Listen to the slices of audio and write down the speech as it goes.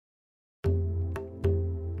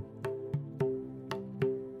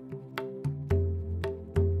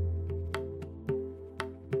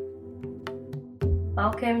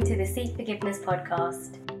Welcome to the Seek Forgiveness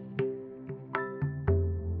podcast.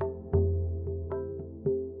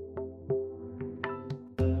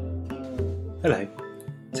 Hello,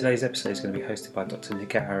 today's episode is going to be hosted by Dr.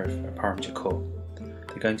 Arif and Paramjit Kaur.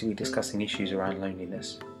 They're going to be discussing issues around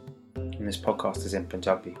loneliness, and this podcast is in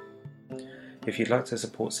Punjabi. If you'd like to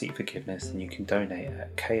support Seek Forgiveness, then you can donate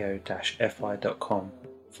at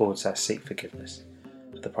ko-fi.com/Seek Forgiveness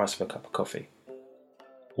for the price of a cup of coffee.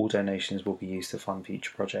 All donations will be used to fund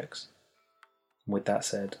future projects. And with that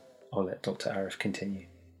said, I'll let Dr. Arif continue.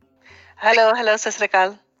 Hello Sat Sri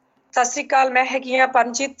ਅਕਾਲ। ਸਤਿ ਸ਼੍ਰੀ ਅਕਾਲ। ਮੈਂ ਹੈਗੀ ਹਾਂ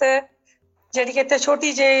ਪਰਮਜੀਤ, ਜਿਹੜੀ ਕਿ ਇੱਥੇ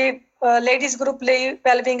ਛੋਟੀ ਜਿਹੀ ladies group ਲਈ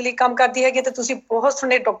ਵੈਲਬੀਂਗ ਲਈ ਕੰਮ ਕਰਦੀ ਹੈਗੀ। ਤੇ ਤੁਸੀਂ ਬਹੁਤ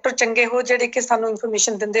ਸੋਹਣੇ ਡਾਕਟਰ ਚੰਗੇ ਹੋ ਜਿਹੜੇ ਕਿ ਸਾਨੂੰ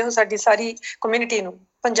ਇਨਫੋਰਮੇਸ਼ਨ ਦਿੰਦੇ ਹੋ ਸਾਡੀ ਸਾਰੀ ਕਮਿਊਨਿਟੀ ਨੂੰ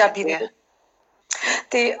ਪੰਜਾਬੀ ਦੇ।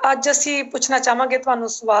 ਤੇ ਅੱਜ ਅਸੀਂ ਪੁੱਛਣਾ ਚਾਹਾਂਗੇ ਤੁਹਾਨੂੰ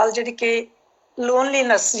ਸਵਾਲ ਜਿਹੜੀ ਕਿ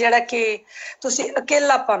ਲੋਨਲੀਨੈਸ, ਜਿਹੜਾ ਕਿ ਤੁਸੀਂ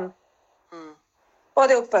ਅਕੇਲਾਪਨ,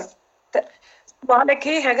 ਉਹਦੇ ਉੱਪਰ ਸਵਾਲ ਇੱਕ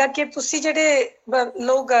ਇਹ ਹੈਗਾ ਕਿ ਤੁਸੀਂ ਜਿਹੜੇ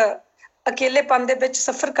ਲੋਕ ਅਕੇਲੇਪਨ ਦੇ ਵਿੱਚ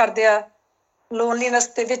ਸਫਰ ਕਰਦੇ ਆ, ਲੋਨਲੀਨੈਸ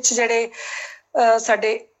ਦੇ ਵਿੱਚ ਜਿਹੜੇ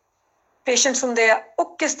ਸਾਡੇ ਪੇਸ਼ੈਂਟਸ ਹੁੰਦੇ ਆ,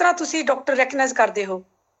 ਉਹ ਕਿਸ ਤਰ੍ਹਾਂ ਤੁਸੀਂ ਡਾਕਟਰ ਰੈਕਗਨਾਈਜ਼ ਕਰਦੇ ਹੋ?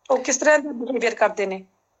 ਉਹ ਕਿਸ ਤਰ੍ਹਾਂ ਦਾ ਬਿਹੇਵੀਅਰ ਕਰਦੇ ਨੇ?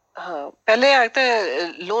 ਹਾਂ, ਪਹਿਲੇ ਆਖਦੇ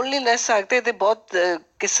ਲੋਨਲੀਨੈਸ ਆਖਦੇ ਤੇ ਬਹੁਤ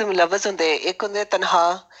ਕਿਸਮ ਲਫ਼ਜ਼ ਹੁੰਦੇ। ਇੱਕ ਹੁੰਦੇ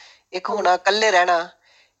ਤਨਹਾ, ਇੱਕ ਹੋਣਾ ਇਕੱਲੇ ਰਹਿਣਾ,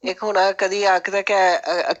 ਇੱਕ ਹੋਣਾ ਕਦੀ ਆਖਦਾ ਕਿ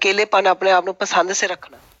ਅਕੇਲੇਪਨ ਆਪਣੇ ਆਪ ਨੂੰ ਪਸੰਦ ਸੇ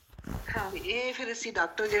ਰੱਖਣਾ। ਇਹ ਫਿਰ ਅਸੀਂ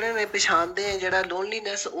ਡਾਕਟਰ ਜਿਹੜੇ ਨੇ ਪਛਾਣਦੇ ਆ ਜਿਹੜਾ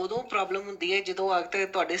ਲੋਨਲੀਨੈਸ ਉਦੋਂ ਪ੍ਰੋਬਲਮ ਹੁੰਦੀ ਹੈ ਜਦੋਂ ਆਖਦੇ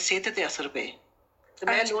ਤੁਹਾਡੇ ਸਿਹਤ ਤੇ ਅਸਰ ਪਏ। ਤੇ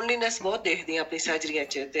ਮੈਂ ਲੋਨਲੀਨੈਸ ਬਹੁਤ ਦੇਖਦੀ ਹਾਂ ਆਪਣੀ ਸਰਜਰੀਆਂ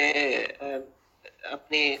 'ਚ ਤੇ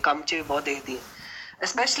ਆਪਣੇ ਕੰਮ 'ਚ ਵੀ ਬਹੁਤ ਦੇਖਦੀ ਹਾਂ।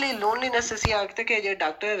 ਸਪੈਸ਼ਲੀ ਲੋਨਲੀਨੈਸ ਅਸੀਂ ਆਖਦੇ ਕਿ ਜੇ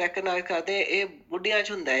ਡਾਕਟਰ ਰੈਕਗਨਾਈਜ਼ ਕਰਦੇ ਇਹ ਬੁੱਢਿਆਂ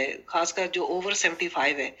 'ਚ ਹੁੰਦਾ ਹੈ, ਖਾਸ ਕਰ ਜੋ ਓਵਰ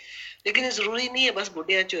 75 ਹੈ। ਲੇਕਿਨ ਇਹ ਜ਼ਰੂਰੀ ਨਹੀਂ ਹੈ ਬਸ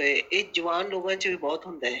ਬੁੱਢਿਆਂ 'ਚ ਹੋਏ, ਇਹ ਜਵਾਨ ਲੋਕਾਂ 'ਚ ਵੀ ਬਹੁਤ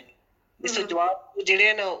ਹੁੰਦਾ ਹੈ। ਇਸ ਤੋਂ ਜਵਾਨ ਜਿਹੜੇ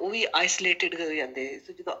ਆ ਨਾ ਉਹ ਵੀ ਆਈਸੋਲੇਟਿਡ ਹੋ ਜਾਂਦੇ।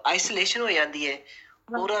 ਜਦੋਂ ਆਈਸੋਲੇਸ਼ਨ ਹੋ ਜਾਂਦੀ ਹੈ,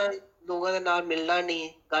 ਹੋਰਾਂ ਲੋਕਾਂ ਦੇ ਨਾਲ ਮਿਲਣਾ ਨਹੀਂ,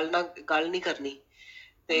 ਗੱਲ ਨਹੀਂ ਕਰਨੀ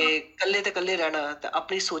ਤੇ ਇਕੱਲੇ ਤੇ ਇਕੱਲੇ ਰਹਿਣਾ ਤੇ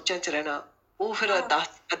ਆਪਣੀ ਸੋਚਾਂ 'ਚ ਰਹਿਣਾ, ਉਹ ਫਿਰ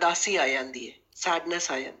ਉਦਾਸੀ ਆ ਜਾਂਦੀ ਹੈ,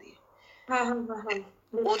 ਸੈਡਨੈਸ ਆ ਜਾਂਦੀ ਹੈ।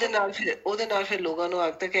 ਉਹਦੇ ਨਾਲ ਫਿਰ ਲੋਕਾਂ ਨੂੰ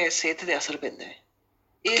ਆਖਦਾ ਕਿ ਸਿਹਤ ਤੇ ਅਸਰ ਪੈਂਦਾ ਹੈ।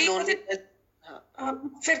 ਇਹ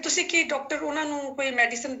ਫਿਰ ਤੁਸੀਂ ਕੀ ਡਾਕਟਰ ਉਹਨਾਂ ਨੂੰ ਕੋਈ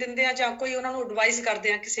ਮੈਡੀਸਨ ਦਿੰਦੇ ਆ ਜਾਂ ਕੋਈ ਉਹਨਾਂ ਨੂੰ ਐਡਵਾਈਸ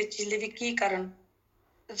ਕਰਦੇ ਆ ਕਿਸੇ ਚੀਜ਼ ਲਈ ਵੀ ਕੀ ਕਰਨ?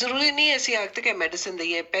 ਜ਼ਰੂਰੀ ਨਹੀਂ ਅਸੀਂ ਆਖਦੇ ਕਿ ਮੈਡੀਸਨ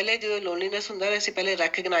ਦਈਏ। ਪਹਿਲੇ ਜਦੋਂ ਲੋਨਲੀਨੈਸ ਹੁੰਦਾ ਨਾ ਅਸੀਂ ਪਹਿਲੇ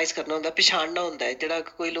ਰੈਕਗਨਾਈਜ਼ ਕਰਨਾ ਹੁੰਦਾ, ਪਛਾਣਨਾ ਹੁੰਦਾ ਹੈ ਜਿਹੜਾ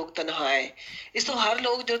ਕੋਈ ਲੋਕ ਤਨਹਾ ਹੈ। ਇਸ ਤੋਂ ਹਰ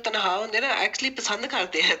ਲੋਕ ਜੋ ਤਨਹਾ ਹੁੰਦੇ ਨਾ ਐਕਚੁਅਲੀ ਪਸੰਦ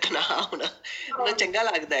ਕਰਦੇ ਹੈ ਤਨਹਾ ਹੋਣਾ, ਉਹਨਾਂ ਚੰਗਾ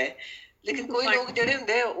ਲੱਗਦਾ ਹੈ। ਲੇਕਿਨ ਕੋਈ ਲੋਕ ਜਿਹੜੇ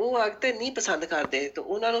ਹੁੰਦੇ ਆ ਉਹ ਆਖਦੇ ਨਹੀਂ ਪਸੰਦ ਕਰਦੇ। ਤੇ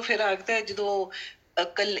ਉਹਨਾਂ ਨੂੰ ਫਿਰ ਆਖਦਾ ਜਦੋਂ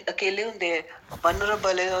ਅਕੇਲੇ ਹੁੰਦੇ ਆ,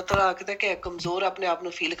 ਵਨਰੇਬਲ ਹੈ, ਉਹ ਤਰ੍ਹਾਂ ਆਖਦਾ ਕਿ ਕਮਜ਼ੋਰ ਆਪਣੇ ਆਪ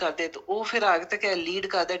ਨੂੰ ਫੀਲ ਕਰਦੇ ਤੇ ਉਹ ਫਿਰ ਆਖਦਾ ਕਿ ਲੀਡ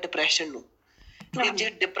ਕਰਦਾ ਡਿਪਰੈਸ਼ਨ ਨੂੰ। ਤੇ ਜੇ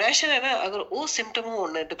ਡਿਪਰੈਸ਼ਨ ਹੈ ਨਾ, ਅਗਰ ਉਹ ਸਿੰਪਟਮ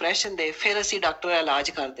ਹੋਣ ਡਿਪਰੈਸ਼ਨ ਦੇ, ਫਿਰ ਅਸੀਂ ਡਾਕਟਰ ਦਾ ਇਲਾਜ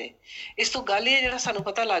ਕਰਦੇ। ਇਸ ਤੋਂ ਗੱਲ ਇਹ ਜਿਹੜਾ ਸਾਨੂੰ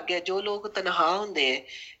ਪਤਾ ਲੱਗ ਗਿਆ ਜੋ ਲੋਕ ਤਨਹਾ ਹੁੰਦੇ ਹੈ,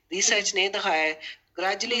 ਰਿਸਰਚ ਨੇ ਦਿਖਾਇਆ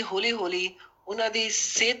ਗ੍ਰੈਜੂਅਲੀ ਹੌਲੀ ਹੌਲੀ ਉਹਨਾਂ ਦੀ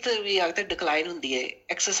ਸਿਹਤ ਵੀ ਆਖਦੇ ਡਿਕਲਾਈਨ ਹੁੰਦੀ ਹੈ।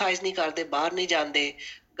 ਐਕਸਰਸਾਈਜ਼ ਨਹੀਂ ਕਰਦੇ, ਬਾਹਰ ਨਹੀਂ ਜਾਂਦੇ,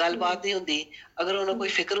 ਗੱਲਬਾਤ ਨਹੀਂ ਹੁੰਦੀ। ਅਗਰ ਉਹਨਾਂ ਕੋਈ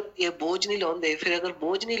ਫਿਕਰ ਹੁੰਦੀ ਹੈ, ਬੋਝ ਨਹੀਂ ਲਾਉਂਦੇ। ਫਿਰ ਅਗਰ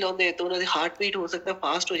ਬੋਝ ਨਹੀਂ ਲਾਉਂਦੇ ਤਾਂ ਉਹਨਾਂ ਦੀ ਹਾਰਟ ਬੀਟ ਹੋ ਸਕਦਾ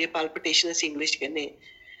ਫਾਸਟ ਹੋ ਜਾਏ, ਪਾਲਪੀਟੇਸ਼ਨ ਅਸੀਂ ਇੰਗਲਿਸ਼ ਕਹਿੰਦੇ।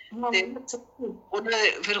 ਤੇ ਉਹਨਾਂ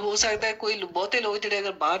ਫਿਰ ਹੋ ਸਕਦਾ ਕੋਈ ਬਹੁਤੇ ਲੋਕ ਜਿਹੜੇ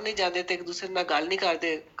ਅਗਰ ਬਾਹਰ ਨਹੀਂ ਜਾਂਦੇ ਤੇ ਇੱਕ ਦੂਸਰੇ ਨਾਲ ਗੱਲ ਨਹੀਂ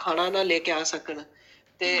ਕਰਦੇ, ਖਾਣਾ ਨਾ ਲੈ ਕੇ ਆ ਸਕਣ।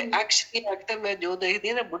 ਤੇ ਐਕਚੁਅਲੀ ਆਖਦੇ ਮੈਂ ਜੋ ਦੇਖਦੀ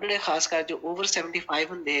ਹਾਂ ਨਾ, ਬੁੱਢੜੇ ਖਾਸ ਕਰ ਜੋ ਓਵਰ 75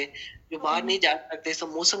 ਹੁੰਦੇ ਜੋ ਬਾਹਰ ਨਹੀਂ ਜਾ ਸਕਦੇ, ਸੋ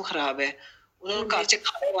ਮੌਸਮ ਖਰਾਬ ਹੈ, ਉਹਨਾਂ ਨੂੰ ਘਰ 'ਚ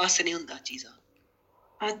ਖਾਣੇ ਵਾਸਤੇ ਨਹੀਂ ਹੁੰਦਾ ਚੀਜ਼ਾਂ।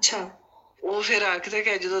 ਅੱਛਾ। ਉਹ ਫਿਰ ਆਖਦੇ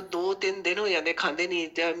ਕਿ ਜਦੋਂ 2-3 ਦਿਨ ਹੋ ਜਾਂਦੇ ਖਾਂਦੇ ਨਹੀਂ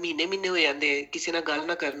ਜਾਂ ਮਹੀਨੇ ਹੋ ਜਾਂਦੇ ਕਿਸੇ ਨਾਲ ਗੱਲ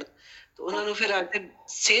ਨਾ ਕਰਨ, ਤੇ ਉਹਨਾਂ ਨੂੰ ਫਿਰ ਆਖਦੇ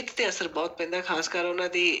ਸਿਹਤ ਤੇ ਅਸਰ ਬਹੁਤ ਪੈਂਦਾ, ਖਾਸ ਕਰ ਉਹਨਾਂ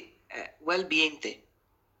ਦੀ ਵੈਲ ਬੀਇੰਗ ਤੇ।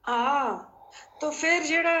 ਤਾਂ ਫਿਰ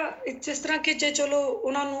ਜਿਹੜਾ ਜਿਸ ਤਰ੍ਹਾਂ ਕਿ ਜੇ ਚਲੋ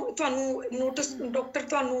ਉਹਨਾਂ ਨੂੰ ਤੁਹਾਨੂੰ ਨੋਟਿਸ ਡਾਕਟਰ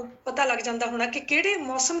ਤੁਹਾਨੂੰ ਪਤਾ ਲੱਗ ਜਾਂਦਾ ਹੋਣਾ ਕਿ ਕਿਹੜੇ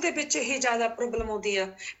ਮੌਸਮ ਦੇ ਵਿੱਚ ਇਹ ਜ਼ਿਆਦਾ ਪ੍ਰੋਬਲਮ ਆਉਂਦੀ ਆ,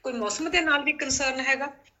 ਕੋਈ ਮੌਸਮ ਦੇ ਨਾਲ ਵੀ ਕੰਸਰਨ ਹੈਗਾ?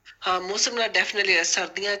 ਹਾਂ, ਮੌਸਮ ਨਾਲ ਡੈਫੀਨੇਟਲੀ।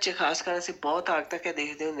 ਸਰਦੀਆਂ 'ਚ ਖਾਸ ਕਰ ਅਸੀਂ ਬਹੁਤ ਆਖਦਾ ਕਿ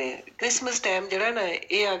ਦੇਖਦੇ ਹੁੰਦੇ ਹਾਂ ਕ੍ਰਿਸਮਸ ਟਾਈਮ ਜਿਹੜਾ ਨਾ,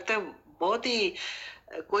 ਇਹ ਆਖਦਾ ਬਹੁਤ ਹੀ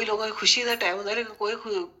ਕੋਈ ਲੋਕਾਂ ਦੀ ਖੁਸ਼ੀ ਦਾ ਟਾਈਮ ਹੁੰਦਾ, ਲੇਕਿਨ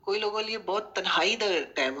ਕੋਈ ਲੋਕਾਂ ਲਈ ਬਹੁਤ ਤਨਹਾਈ ਦਾ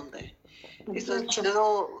ਟਾਈਮ ਹੁੰਦਾ ਹੈ। ਇਸ ਤੋਂ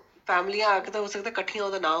ਜਦੋਂ ਫੈਮਲੀਆਂ ਆਖਦਾ ਹੋ ਸਕਦਾ ਇਕੱਠੀਆਂ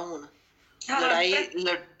ਉਹਦਾ ਨਾ ਹੋਣ,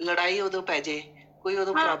 ਲੜਾਈ ਉਦੋਂ ਪੈ ਜੇ, ਕੋਈ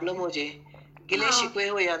ਉਦੋਂ ਪ੍ਰੋਬਲਮ ਹੋ ਜੇ, ਗਿਲੇ ਸ਼ਿਕਵੇ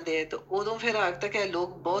ਹੋ ਜਾਂਦੇ ਆ, ਤਾਂ ਉਦੋਂ ਫਿਰ ਆਖਦਾ ਕਿ ਲੋਕ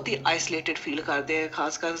ਬਹੁਤ ਹੀ ਆਈਸੋਲੇਟਿਡ ਫੀਲ ਕਰਦੇ ਆ,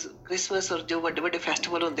 ਖਾਸ ਕਰ ਕ੍ਰਿਸਮਸ ਔਰ ਜੋ ਵੱਡੇ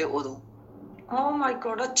ਫੈਸਟੀਵਲ ਹੁੰਦੇ ਉਦੋਂ। Oh my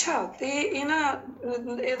god. ਅੱਛਾ। ਤੇ ਇਹ ਨਾ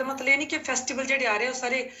ਇਹਦਾ ਮਤਲਬ ਇਹ ਨਹੀਂ ਕਿ ਫੈਸਟੀਵਲ ਜਿਹੜੇ ਆ ਰਹੇ ਉਹ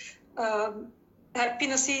ਸਾਰੇ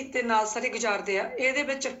ਹੈਪੀਨੈਸ ਦੇ ਨਾਲ ਸਾਰੇ ਗੁਜ਼ਾਰਦੇ ਆ, ਇਹਦੇ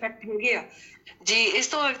ਵਿੱਚ ਇਫੈਕਟ ਹੈਗੇ ਆ ਜੀ। ਇਸ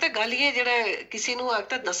ਤੋਂ ਆਖਦਾ ਗੱਲ ਇਹ ਜਿਹੜਾ ਕਿਸੇ ਨੂੰ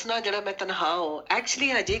ਆਖਦਾ ਦੱਸਣਾ ਜਿਹੜਾ ਮੈਂ ਤਨਹਾ ਹੋ,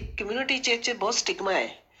 ਐਕਚੁਅਲੀ ਹਜੇ ਕਮਿਊਨਿਟੀ 'ਚ ਬਹੁਤ ਸਟਿਗਮਾ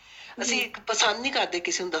ਹੈ। ਅਸੀਂ ਪਸੰਦ ਨਹੀਂ ਕਰਦੇ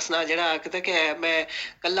ਕਿਸੇ ਨੂੰ ਦੱਸਣਾ ਜਿਹੜਾ ਆਖਦਾ ਕਿ ਮੈਂ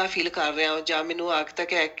ਇਕੱਲਾ ਫੀਲ ਕਰ ਰਿਹਾ ਜਾਂ ਮੈਨੂੰ ਆਖਦਾ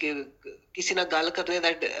ਕਿ ਕਿਸੇ ਨਾਲ ਗੱਲ ਕਰਨ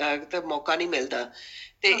ਦਾ ਮੌਕਾ ਨਹੀਂ ਮਿਲਦਾ।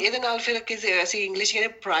 ਤੇ ਇਹਦੇ ਨਾਲ ਫਿਰ ਕਿਸੇ ਅਸੀਂ ਇੰਗਲਿਸ਼ ਕਹਿੰਦੇ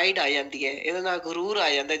ਪ੍ਰਾਈਡ ਆ ਜਾਂਦੀ ਹੈ, ਇਹਦੇ ਨਾਲ ਗਰੂਰ ਆ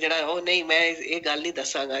ਜਾਂਦਾ ਜਿਹੜਾ ਉਹ ਨਹੀਂ ਮੈਂ ਇਹ ਗੱਲ ਨਹੀਂ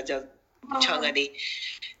ਦੱਸਾਂਗਾ ਜਾਂ ਪੁੱਛਾਂਗਾ ਨਹੀਂ।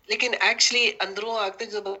 ਲੇਕਿਨ ਐਕਚੁਅਲੀ ਅੰਦਰੋਂ ਆਖਦੇ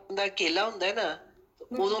ਜਦੋਂ ਬੰਦਾ ਅਕੇਲਾ ਹੁੰਦਾ ਹੈ ਨਾ,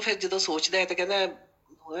 ਉਦੋਂ ਫਿਰ ਜਦੋਂ ਸੋਚਦਾ ਹੈ ਤਾਂ ਕਹਿੰਦਾ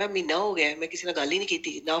ਹੋਇਆ ਮਹੀਨਾ ਹੋ ਗਿਆ ਮੈਂ ਕਿਸੇ ਨਾਲ ਗੱਲ ਹੀ ਨਹੀਂ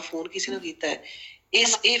ਕੀਤੀ, ਨਾ ਫੋਨ ਕਿਸੇ ਨੂੰ ਕੀਤਾ ਹੈ।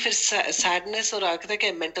 ਇਹ ਫਿਰ ਸੈਡਨੈਸ ਔਰ ਆਖਦਾ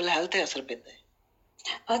ਕਿ ਮੈਂਟਲ ਹੈਲਥ ਤੇ ਅਸਰ ਪੈਂਦਾ ਹੈ।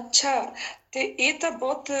 ਅੱਛਾ, ਤੇ ਇਹ ਤਾਂ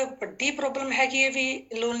ਬਹੁਤ ਵੱਡੀ ਪ੍ਰੋਬਲਮ ਹੈਗੀ ਹੈ ਵੀ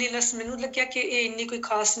ਲੋਨਲੀਨੈਸ। ਮੈਨੂੰ ਲੱਗਿਆ ਕਿ ਇਹ ਇੰਨੀ ਕੋਈ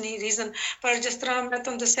ਖਾਸ ਨਹੀਂ ਰੀਜ਼ਨ, ਪਰ ਜਿਸ ਤਰ੍ਹਾਂ ਮੈਂ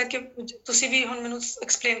ਤੁਹਾਨੂੰ ਦੱਸਿਆ ਕਿ ਤੁਸੀਂ ਵੀ ਹੁਣ ਮੈਨੂੰ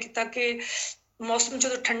ਐਕਸਪਲੇਨ ਕੀਤਾ ਕਿ ਮੌਸਮ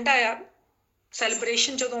ਜਦੋਂ ਠੰਡਾ ਆ,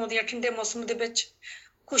 ਸੈਲੀਬ੍ਰੇਸ਼ਨ ਜਦੋਂ ਆਉਂਦੀ ਆ ਠੰਡੇ ਮੌਸਮ ਦੇ ਵਿੱਚ,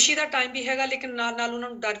 ਖੁਸ਼ੀ ਦਾ ਟਾਈਮ ਵੀ ਹੈਗਾ, ਲੇਕਿਨ ਨਾਲ ਨਾਲ ਉਹਨਾਂ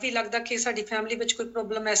ਨੂੰ ਡਰ ਵੀ ਲੱਗਦਾ ਕਿ ਸਾਡੀ ਫੈਮਿਲੀ ਵਿੱਚ ਕੋਈ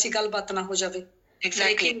ਪ੍ਰੋਬਲਮ ਐਸੀ ਗੱਲਬਾਤ ਨਾ ਹੋ ਜਾਵੇ।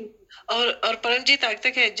 एग्जैक्टली और परमजीत आग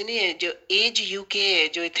तक है जिन्हें है जो एज यूके है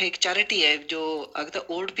जो इथे एक चैरिटी है जो आग तक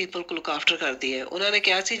ओल्ड पीपल को लुक आफ्टर करती है। उन्होंने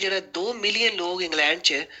कहा सी जेड़ा 2 मिलियन लोग इंग्लैंड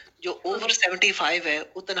च जो ओवर 75 है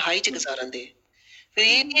वो तन्हाई च गुजारन दे। फिर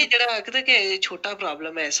ये नहीं जेड़ा आग तक है छोटा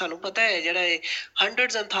प्रॉब्लम है, सानू पता है जेड़ा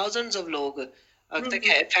हंड्रेड्स एंड थाउजेंड्स ऑफ लोग आग तक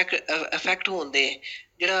है अफेक्ट होंदे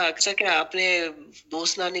जेड़ा आग तक है अपने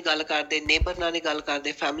दोस्त नाल नहीं गल करदे, नेबर नाल नहीं गल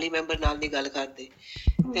करदे, फैमिली मैंबर नाल नहीं गल करदे।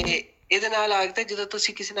 ते ਇਹਦੇ ਨਾਲ ਆਗ ਤੱਕ ਜਦੋਂ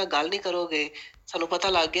ਤੁਸੀਂ ਕਿਸੇ ਨਾਲ ਗੱਲ ਨਹੀਂ ਕਰੋਗੇ, ਸਾਨੂੰ ਪਤਾ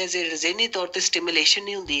ਲੱਗ ਗਿਆ ਜੇ ਜ਼ਿਹਨੀ ਤੌਰ ਤੇ ਸਟਿਮੂਲੇਸ਼ਨ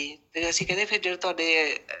ਨਹੀਂ ਹੁੰਦੀ ਤੇ ਅਸੀਂ ਕਹਿੰਦੇ ਫਿਰ ਜਿਹੜਾ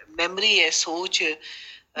ਤੁਹਾਡੇ ਮੈਮਰੀ ਹੈ, ਸੋਚ,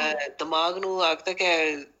 ਦਿਮਾਗ ਨੂੰ ਆਗ ਤੱਕ ਹੈ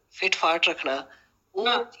ਫਿਟ ਫਾਟ ਰੱਖਣਾ,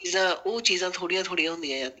 ਉਹ ਚੀਜ਼ਾਂ ਥੋੜੀਆਂ ਥੋੜੀਆਂ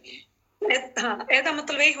ਹੁੰਦੀਆਂ ਜਾਂਦੀਆਂ। ਹਾਂ, ਇਹਦਾ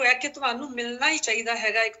ਮਤਲਬ ਇਹ ਹੋਇਆ ਕਿ ਤੁਹਾਨੂੰ ਮਿਲਣਾ ਹੀ ਚਾਹੀਦਾ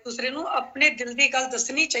ਹੈਗਾ, ਇੱਕ ਦੂਸਰੇ ਨੂੰ ਆਪਣੇ ਦਿਲ ਦੀ ਗੱਲ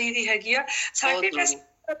ਦੱਸਣੀ ਚਾਹੀਦੀ ਹੈਗੀ ਆ। ਸਾਡੇ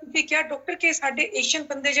ਤੁਸੀਂ ਕਿਹਾ ਡਾਕਟਰ ਕਿ ਸਾਡੇ ਏਸ਼ੀਅਨ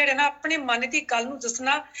ਬੰਦੇ ਜਿਹੜੇ ਨਾ ਆਪਣੇ ਮਨ ਦੀ ਗੱਲ ਨੂੰ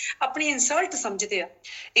ਦੱਸਣਾ ਆਪਣੀ ਇਨਸਲਟ ਸਮਝਦੇ ਆ।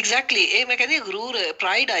 ਐਗਜ਼ੈਕਟਲੀ, ਇਹ ਮੈਂ ਕਹਿੰਦੀ ਗਰੂਰ,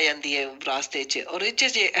 ਪ੍ਰਾਈਡ ਆ ਜਾਂਦੀ ਹੈ ਵਿਰਾਸਤੇ 'ਚ, ਔਰ ਇਹ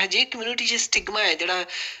 'ਚ ਹਜੇ ਕਮਿਊਨਿਟੀ 'ਚ ਸਟਿਗਮਾ ਹੈ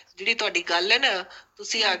ਜਿਹੜੀ ਤੁਹਾਡੀ ਗੱਲ ਹੈ ਨਾ,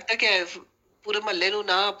 ਤੁਸੀਂ ਆਖ ਤੱਕ ਪੂਰੇ ਮਹੱਲੇ ਨੂੰ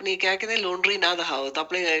ਨਾ ਆਪਣੀ ਕਹਿ ਕਹਿੰਦੇ ਲੋਂਡਰੀ ਨਾ ਦਿਖਾਓ ਤਾਂ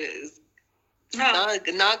ਆਪਣੇ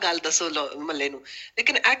ਨਾ ਗੱਲ ਦੱਸੋ ਮਹੱਲੇ ਨੂੰ,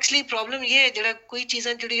 ਲੇਕਿਨ ਐਕਚੁਅਲੀ ਪ੍ਰੋਬਲਮ ਇਹ ਹੈ ਜਿਹੜਾ ਕੋਈ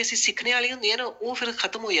ਚੀਜ਼ਾਂ ਜਿਹੜੀ ਅਸੀਂ ਸਿੱਖਣੇ ਵਾਲੀ ਹੁੰਦੀਆਂ ਨਾ ਉਹ ਫਿਰ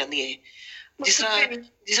ਖਤਮ ਹੋ ਜਾਂਦੀਆਂ ਹੈ। ਜਿਸ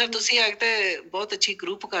ਤਰ੍ਹਾਂ ਤੁਸੀਂ ਆਗ ਤੇ ਬਹੁਤ ਅੱਛੀ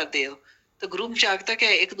ਗਰੁੱਪ ਕਰਦੇ ਹੋ ਤਾਂ ਗਰੁੱਪ 'ਚ ਆਗ ਤੱਕ ਹੈ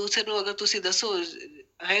ਇੱਕ ਦੂਸਰੇ ਨੂੰ ਅਗਰ ਤੁਸੀਂ ਦੱਸੋ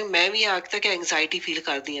ਹੈ ਮੈਂ ਵੀ ਆਗ ਤੱਕ ਐਂਗਜ਼ਾਇਟੀ ਫੀਲ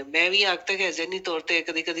ਕਰਦੀ ਹਾਂ, ਮੈਂ ਵੀ ਆਗ ਤੱਕ ਜ਼ਿਹਨੀ ਤੌਰ ਤੇ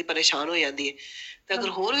ਕਦੀ ਕਦੀ ਪਰੇਸ਼ਾਨ ਹੋ ਜਾਂਦੀ ਹੈ, ਤੇ ਅਗਰ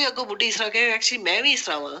ਹੋਰ ਵੀ ਅੱਗੋਂ ਬੁੱਢੀ ਇਸ ਤਰ੍ਹਾਂ ਕਹੇ ਐਕਚੁਅਲੀ ਮੈਂ ਵੀ ਇਸ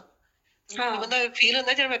ਤਰ੍ਹਾਂ ਵਾਂ, ਬੰਦਾ ਫੀਲ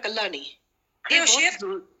ਹੁੰਦਾ ਜਿਹੜਾ ਮੈਂ ਇਕੱਲਾ ਨਹੀਂ।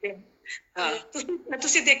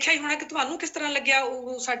 ਤੁਸੀਂ ਦੇਖਿਆ ਹੀ ਹੋਣਾ ਕਿ ਤੁਹਾਨੂੰ ਕਿਸ ਤਰ੍ਹਾਂ ਲੱਗਿਆ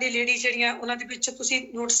ਉਹ ਸਾਡੀ ਲੇਡੀ ਜਿਹੜੀਆਂ ਉਹਨਾਂ ਦੇ ਵਿੱਚ ਤੁਸੀਂ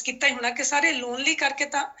ਨੋਟਿਸ ਕੀਤਾ ਹੀ ਹੋਣਾ ਕਿ ਸਾਰੇ ਲੋਨਲੀ ਕਰਕੇ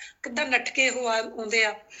ਤਾਂ ਕਿੱਦਾਂ ਨੱਠ ਕੇ ਉਹ ਆਉਂਦੇ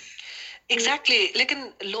ਆ। ਐਗਜ਼ੈਕਟਲੀ,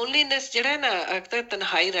 ਲੇਕਿਨ ਲੋਨਲੀਨੈਸ ਜਿਹੜਾ ਹੈ ਨਾ ਅਕਸਰ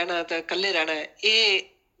ਤਨਹਾਈ ਰਹਿਣਾ ਤਾਂ ਇਕੱਲੇ ਰਹਿਣਾ, ਇਹ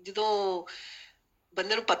ਜਦੋਂ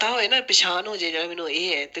ਬੰਦੇ ਨੂੰ ਪਤਾ ਹੋਏ ਨਾ, ਪਛਾਣ ਹੋ ਜਾਏ ਜਿਹੜਾ ਮੈਨੂੰ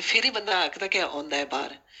ਇਹ ਹੈ, ਤੇ ਫਿਰ ਹੀ ਬੰਦਾ ਆਗ ਤੱਕ ਆਉਂਦਾ ਹੈ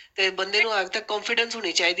ਬਾਹਰ, ਤੇ ਬੰਦੇ ਨੂੰ ਆਗ ਤੱਕ ਕੌਨਫੀਡੈਂਸ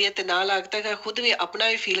ਹੋਣੀ ਚਾਹੀਦੀ ਹੈ, ਤੇ ਨਾਲ ਆਗ ਤੱਕ ਖੁਦ ਵੀ ਆਪਣਾ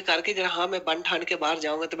ਵੀ ਫੀਲ ਕਰਕੇ ਜਿਹੜਾ ਹਾਂ ਮੈਂ ਬਣ ਠਾਣ ਕੇ ਬਾਹਰ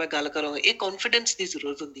ਜਾਊਂਗਾ ਤੇ ਮੈਂ ਗੱਲ ਕਰਾਂਗਾ, ਇਹ ਕੌਨਫੀਡੈਂਸ ਦੀ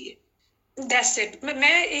ਜ਼ਰੂਰਤ ਹੁੰਦੀ ਹੈ। ਦੈਟਸ ਇਟ,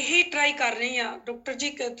 ਮੈਂ ਇਹੀ ਟਰਾਈ ਕਰ ਰਹੀ ਹਾਂ ਡਾਕਟਰ ਜੀ।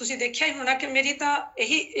 ਤੁਸੀਂ ਦੇਖਿਆ ਹੀ ਹੋਣਾ ਕਿ ਮੇਰੀ ਤਾਂ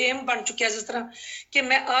ਇਹੀ ਏਮ ਬਣ ਚੁੱਕਿਆ, ਜਿਸ ਤਰ੍ਹਾਂ ਕਿ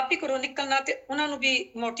ਮੈਂ ਆਪ ਹੀ ਘਰੋਂ ਨਿਕਲਣਾ ਤੇ ਉਹਨਾਂ ਨੂੰ ਵੀ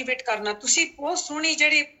ਮੋਟੀਵੇਟ ਕਰਨਾ। ਤੁਸੀਂ ਬਹੁਤ ਸੋਹਣੀ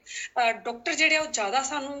ਜਿਹੜੀ ਡਾਕਟਰ ਜਿਹੜੇ ਉਹ ਜ਼ਿਆਦਾ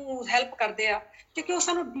ਸਾਨੂੰ ਹੈਲਪ ਕਰਦੇ ਆ, ਕਿਉਂਕਿ ਉਹ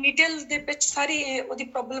ਸਾਨੂੰ ਡਿਟੇਲ ਦੇ ਵਿੱਚ ਸਾਰੀ ਉਹਦੀ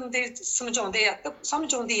ਪ੍ਰੋਬਲਮ ਦੇ ਸਮਝਾਉਂਦੇ ਆ ਤੇ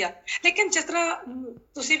ਸਮਝ ਆਉਂਦੀ ਆ। ਲੇਕਿਨ ਜਿਸ ਤਰ੍ਹਾਂ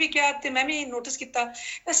ਤੁਸੀਂ ਵੀ ਕਿਹਾ ਤੇ ਮੈਂ ਵੀ ਨੋਟਿਸ ਕੀਤਾ,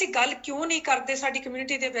 ਅਸੀਂ ਗੱਲ ਕਿਉਂ ਨਹੀਂ ਕਰਦੇ ਸਾਡੀ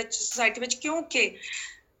ਕਮਿਊਨਿਟੀ ਦੇ ਵਿੱਚ, ਸੁਸਾਇਟੀ ਵਿੱਚ, ਕਿਉਂਕਿ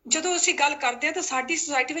ਜਦੋਂ ਅਸੀਂ ਗੱਲ ਕਰਦੇ ਹਾਂ ਤਾਂ ਸਾਡੀ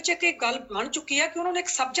ਸੁਸਾਇਟੀ ਵਿੱਚ ਇੱਕ ਗੱਲ ਬਣ ਚੁੱਕੀ ਆ ਕਿ ਉਹਨਾਂ ਨੂੰ ਇੱਕ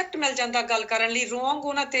ਸਬਜੈਕਟ ਮਿਲ ਜਾਂਦਾ ਗੱਲ ਕਰਨ ਲਈ, ਰੋਂਗ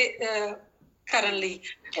ਉਹਨਾਂ ਤੇ ਕਰਨ ਲਈ।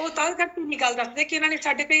 ਉਹ ਤਾਂ ਕਰਕੇ ਨਹੀਂ ਗੱਲ ਦੱਸਦੇ ਕਿ ਇਹਨਾਂ ਨੇ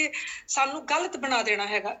ਸਾਡੇ ਤੇ ਸਾਨੂੰ ਗਲਤ ਬਣਾ ਦੇਣਾ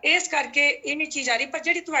ਹੈਗਾ, ਇਸ ਕਰਕੇ ਇਹ ਨਹੀਂ ਚੀਜ਼ ਆ ਰਹੀ। ਪਰ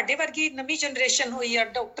ਜਿਹੜੀ ਤੁਹਾਡੇ ਵਰਗੀ ਨਵੀਂ ਜਨਰੇਸ਼ਨ ਹੋਈ ਆ,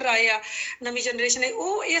 ਡਾਕਟਰ ਆਏ ਆ ਨਵੀਂ ਜਨਰੇਸ਼ਨ,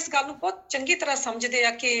 ਉਹ ਇਸ ਗੱਲ ਨੂੰ ਬਹੁਤ ਚੰਗੀ ਤਰ੍ਹਾਂ ਸਮਝਦੇ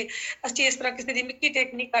ਆ ਕਿ ਅਸੀਂ ਇਸ ਤਰ੍ਹਾਂ ਕਿਸੇ ਦੀ ਮਿੱਟੀ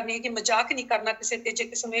ਟੇਕ ਨਹੀਂ ਕਰਨੀ, ਕਿ ਮਜ਼ਾਕ ਨਹੀਂ ਕਰਨਾ ਕਿਸੇ ਤੇ। ਜੇ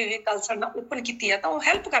ਕਿਸੇ ਨੇ ਇਹ ਗੱਲ ਸਾਡੇ ਨਾਲ ਓਪਨ ਕੀਤੀ ਆ ਤਾਂ ਉਹ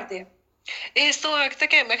ਹੈਲਪ ਕਰਦੇ ਆ। ਇਸ ਤੋਂ ਅੱਗੇ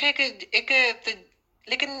ਤੱਕ ਮੈਂ ਕਿਹਾ ਇੱਕ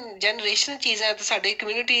ਲੇਕਿਨ ਜਨਰੇਸ਼ਨ ਚੀਜ਼ਾਂ ਹੈ ਤਾਂ ਸਾਡੀ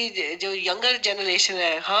ਕਮਿਊਨਿਟੀ ਜੋ ਯੰਗਰ ਜਨਰੇਸ਼ਨ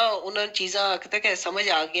ਹੈ, ਹਾਂ ਉਹਨਾਂ ਨੂੰ ਚੀਜ਼ਾਂ ਅੱਗੇ ਤੱਕ ਸਮਝ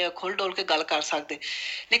ਆ ਗਈਆਂ, ਖੁੱਲ੍ਹ ਡੋਲ ਕੇ ਗੱਲ ਕਰ ਸਕਦੇ,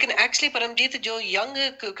 ਲੇਕਿਨ ਐਕਚੁਅਲੀ ਪਰਮਜੀਤ ਜੋ ਯੰਗ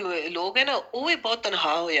ਲੋਕ ਹੈ ਨਾ ਉਹ ਵੀ ਬਹੁਤ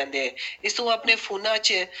ਤਨਹਾ ਹੋ ਜਾਂਦੇ ਹੈ। ਇਸ ਤੋਂ ਆਪਣੇ ਫੋਨਾਂ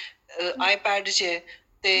 'ਚ, ਆਈਪੈਡ 'ਚ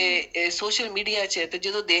ਤੇ ਸੋਸ਼ਲ ਮੀਡੀਆ 'ਚ, ਤੇ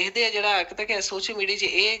ਜਦੋਂ ਦੇਖਦੇ ਆ ਜਿਹੜਾ ਅੱਗੇ ਤੱਕ ਸੋਸ਼ਲ ਮੀਡੀਆ 'ਚ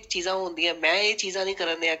ਇਹ ਚੀਜ਼ਾਂ ਹੁੰਦੀਆਂ, ਮੈਂ ਇਹ ਚੀਜ਼ਾਂ ਨਹੀਂ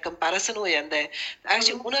ਕਰਨ ਦਿਆ, ਕੰਪੈਰੀਸਨ ਹੋ ਜਾਂਦਾ ਹੈ,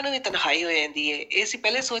 ਐਕਚੁਅਲੀ ਉਹਨਾਂ ਨੂੰ ਵੀ ਤਨਹਾਈ ਹੋ ਜਾਂਦੀ ਹੈ। ਇਹ ਅਸੀਂ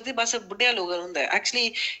ਪਹਿਲੇ ਸੋਚਦੇ ਬਸ ਬੁੱਢਿਆਂ ਲੋਕਾਂ ਨੂੰ ਹੁੰਦਾ,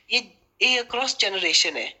 ਐਕਚੁਅਲੀ ਇਹ ਅਕ੍ਰੋਸ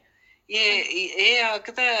ਜਨਰੇਸ਼ਨ ਹੈ।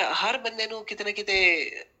 ਇਹ ਤਾਂ ਹਰ ਬੰਦੇ ਨੂੰ ਕਿਤੇ ਨਾ ਕਿਤੇ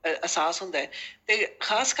ਅਹਿਸਾਸ ਹੁੰਦਾ ਹੈ, ਤੇ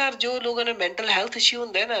ਖਾਸ ਕਰ ਜੋ ਲੋਕਾਂ ਨੂੰ ਮੈਂਟਲ ਹੈਲਥ ਇਸ਼ੂ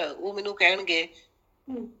ਹੁੰਦਾ ਨਾ, ਉਹ ਮੈਨੂੰ ਕਹਿਣਗੇ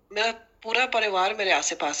ਮੇਰਾ ਪੂਰਾ ਪਰਿਵਾਰ ਮੇਰੇ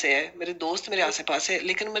ਆਸੇ ਪਾਸੇ ਹੈ, ਮੇਰੇ ਦੋਸਤ ਮੇਰੇ ਆਸੇ ਪਾਸੇ,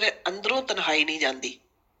 ਲੇਕਿਨ ਮੇਰੇ ਅੰਦਰੋਂ ਤਨਹਾਈ ਨਹੀਂ ਜਾਂਦੀ।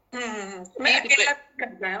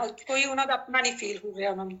 ਕੋਈ ਉਹਨਾਂ ਦਾ ਆਪਣਾ ਨਹੀਂ ਫੀਲ ਹੋ ਰਿਹਾ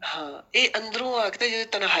ਉਹਨਾਂ ਨੂੰ। ਹਾਂ, ਇਹ ਅੰਦਰੋਂ ਆ ਕੇ ਜਦੋਂ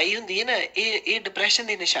ਤਨਹਾਈ ਹੁੰਦੀ ਹੈ ਨਾ, ਇਹ ਡਿਪਰੈਸ਼ਨ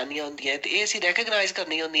ਦੀ ਨਿਸ਼ਾਨੀਆਂ ਹੁੰਦੀਆਂ, ਤੇ ਇਹ ਅਸੀਂ ਰੈਕਗਨਾਈਜ਼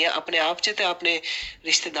ਕਰਨੀ ਹੁੰਦੀਆਂ ਆਪਣੇ ਆਪ 'ਚ ਤੇ ਆਪਣੇ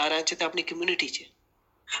ਰਿਸ਼ਤੇਦਾਰਾਂ 'ਚ ਤੇ ਆਪਣੀ ਕਮਿਊਨਿਟੀ 'ਚ।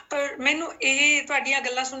 ਪਰ ਮੈਨੂੰ ਇਹ ਤੁਹਾਡੀਆਂ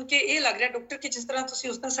ਗੱਲਾਂ ਸੁਣ ਕੇ ਇਹ ਲੱਗ ਰਿਹਾ ਡਾਕਟਰ ਕਿ ਜਿਸ ਤਰ੍ਹਾਂ ਤੁਸੀਂ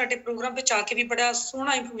ਉਸ ਦਿਨ ਸਾਡੇ ਪ੍ਰੋਗਰਾਮ ਵਿੱਚ ਆ ਕੇ ਵੀ ਬੜਾ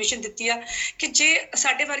ਸੋਹਣਾ ਇਨਫੋਰਮੇਸ਼ਨ ਦਿੱਤੀ ਆ, ਕਿ ਜੇ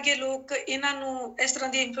ਸਾਡੇ ਵਰਗੇ ਲੋਕ ਇਹਨਾਂ ਨੂੰ ਇਸ ਤਰ੍ਹਾਂ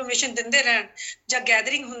ਦੀ ਇਨਫੋਰਮੇਸ਼ਨ ਦਿੰਦੇ ਰਹਿਣ ਜਾਂ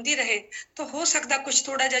ਗੈਦਰਿੰਗ ਹੁੰਦੀ ਰਹੇ ਤਾਂ ਹੋ ਸਕਦਾ ਕੁਝ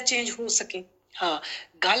ਥੋੜਾ ਜਿਹਾ ਚੇਂਜ ਹੋ ਸਕੇ। हाँ,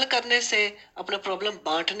 गल करने से, अपना प्रॉब्लम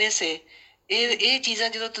बांटने से ਇਹ ਚੀਜ਼ਾਂ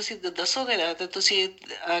ਜਦੋਂ ਤੁਸੀਂ ਦੱਸੋਗੇ ਨਾ ਤੇ ਤੁਸੀਂ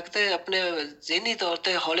ਤੇ ਆਪਣੇ ਜ਼ਿਹਨੀ ਤੌਰ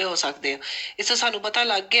ਤੇ ਹੌਲੇ ਹੋ ਸਕਦੇ ਹੋ। ਇਸ ਤੋਂ ਸਾਨੂੰ ਪਤਾ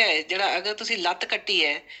ਲੱਗ ਗਿਆ ਹੈ ਜਿਹੜਾ ਅਗਰ ਤੁਸੀਂ ਲੱਤ ਕੱਟੀ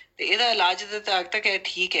ਹੈ ਤੇ ਇਹਦਾ ਇਲਾਜ ਤੇ ਤੱਕ ਹੈ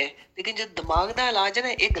ਠੀਕ ਹੈ, ਲੇਕਿਨ ਜੋ ਦਿਮਾਗ ਦਾ ਇਲਾਜ ਹੈ ਨਾ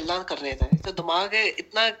ਇਹ ਗੱਲਾਂ ਕਰਨੇ ਦਾ। ਤੇ ਦਿਮਾਗ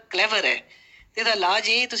ਇਤਨਾ ਕਲੈਵਰ ਹੈ ਤੇ ਇਹਦਾ ਇਲਾਜ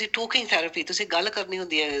ਇਹ ਤੁਸੀਂ ਟੋਕਿੰਗ ਥੈਰੇਪੀ, ਤੁਸੀਂ ਗੱਲ ਕਰਨੀ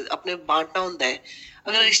ਹੁੰਦੀ ਹੈ, ਆਪਣੇ ਬਾਂਟਣਾ ਹੁੰਦਾ ਹੈ।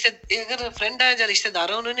 ਅਗਰ ਫਰੈਂਡ ਹੈ ਜਾਂ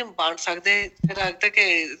ਰਿਸ਼ਤੇਦਾਰ ਉਹਨੂੰ ਨਹੀਂ ਬਾਂਟ ਸਕਦੇ ਫਿਰ ਅੱਜ ਤੱਕ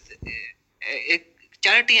ਇੱਕ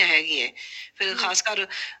ਚੈਰਿਟੀਆਂ ਹੈਗੀਆਂ। ਫਿਰ ਖਾਸ ਕਰ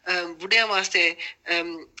ਬੁੱਢਿਆਂ ਵਾਸਤੇ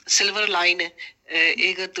ਸਿਲਵਰ ਲਾਈਨ,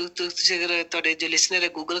 ਇਹ ਤੁਸੀਂ ਅਗਰ ਤੁਹਾਡੇ ਜੋ ਲਿਸਨਰ ਹੈ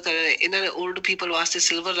ਗੂਗਲ ਕਰ ਇਹਨਾਂ ਨੇ ਓਲਡ ਪੀਪਲ ਵਾਸਤੇ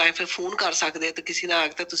ਸਿਲਵਰ ਲਾਈਨ ਫਿਰ ਫੋਨ ਕਰ ਸਕਦੇ ਤੇ ਕਿਸੇ ਨਾਲ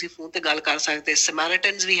ਤੱਕ ਤੁਸੀਂ ਫੋਨ ਤੇ ਗੱਲ ਕਰ ਸਕਦੇ।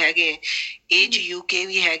 ਸਮੈਰਿਟਨਸ ਵੀ ਹੈਗੇ, ਏਜ UK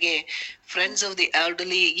ਵੀ ਹੈਗੇ, फ्रेंड्स ऑफ द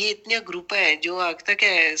एल्डरली, ये इतने ग्रुप है जो आज तक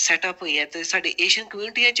सेटअप हुई है। तो साडी एशियन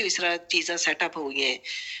कम्युनिटी च इस तरह चीज़ां सेटअप हो गई हैं,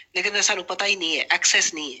 लेकिन सानू पता ही नहीं है, एक्सेस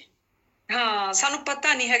नहीं है। हाँ, सानू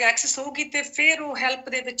पता नहीं है, एक्सेस होगी तो फिर वो हेल्प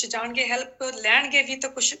दे विच जाणगे, हेल्प लैणगे भी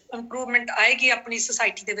तो कुछ इंप्रूवमेंट आएगी अपनी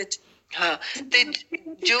सोसाइटी दे विच। हाँ, ते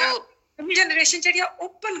जो नवीं जनरेशन जिहड़ी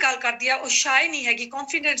ओपन गल करदी आ, वो शाय नहीं हैगी,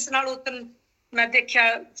 कॉन्फिडेंस नाल ओपन मैं देखिया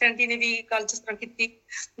सैंडी ने भी गल जिस तरह की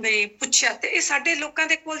बई पुछया ते ये साडे लोकां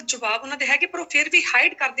दे कोल जवाब उन्हां दे है पर वो फिर भी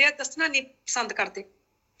हाइड करदे आ, दसना नहीं पसंद करदे।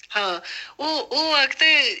 हाँ, वो आखते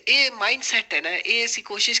ये माइंडसेट है ना, ये असीं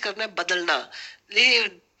कोशिश करना बदलना, ये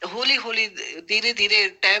हौली हौली धीरे धीरे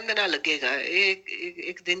टाइम दे नाल लगेगा,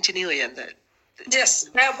 एक दिन च नहीं हो जांदा। यस,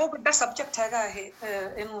 मैं बहुत बड़ा सब्जेक्ट हैगा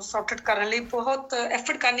ਇਹਨੂੰ ਸੌਰਟਡ ਕਰਨ ਲਈ ਬਹੁਤ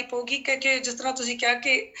ਐਫਰਟ ਕਰਨੀ ਪਊਗੀ ਕਿ ਜਿਸ ਤਰ੍ਹਾਂ ਤੁਸੀਂ ਕਿਹਾ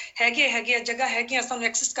ਕਿ ਹੈਗੇ ਜਗ੍ਹਾ ਹੈਗੀਆਂ, ਸਾਨੂੰ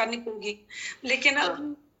ਐਕਸੈਸ ਕਰਨੀ ਪਊਗੀ, ਲੇਕਿਨ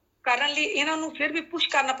ਕਰਨ ਲਈ ਇਹਨਾਂ ਨੂੰ ਫਿਰ ਵੀ ਪੁਸ਼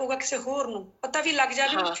ਕਰਨਾ ਪਊਗਾ, ਕਿਸੇ ਹੋਰ ਨੂੰ ਪਤਾ ਵੀ ਲੱਗ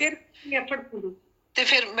ਜਾਵੇ ਫਿਰ ਐਫਰਟ ਪੂਰੀ। ਤੇ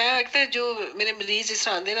ਫਿਰ ਮੈਂ ਅਕਤਾ ਜੋ ਮੇਰੇ ਮਰੀਜ਼ ਇਸ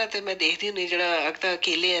ਤਰ੍ਹਾਂ ਆਉਂਦੇ ਨਾ ਤੇ ਮੈਂ ਦੇਖਦੀ ਹੁੰਦੀ ਜਿਹੜਾ ਅਕਤਾ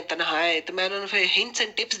ਅਕੇਲੇ ਹੈ, ਤਨਹਾ ਹੈ, ਤੇ ਮੈਂ ਉਹਨਾਂ ਨੂੰ ਫਿਰ ਹਿੰਟਸ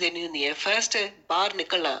ਐਂਡ ਟਿਪਸ ਦੇਣੀ ਹੁੰਦੀ ਹੈ। ਫਰਸਟ ਬਾਹਰ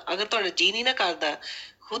ਨਿਕਲਣਾ, ਅਗਰ ਤੁਹਾਡਾ ਜੀ ਨਹੀਂ ਨਾ ਕਰਦਾ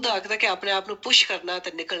खुद आखता कि अपने आप को पुश करना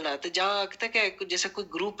ते निकलना, ते जहाँ आखता कि जैसे कोई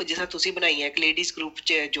ग्रुप जैसा तुसी बनाई है, एक लेडीज ग्रुप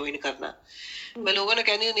च ज्वाइन करना। मैं लोगों ने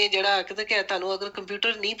कहनी होनी है जेड़ा आखता कि तुहानू अगर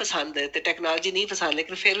कंप्यूटर नहीं पसंद है ते टेक्नोलॉजी नहीं पसंद,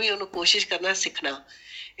 लेकिन फिर भी उन्होंने कोशिश करना सीखना,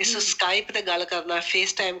 इस स्काइप ते गल करना,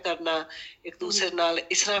 फेस टाइम करना एक दूसरे नाल,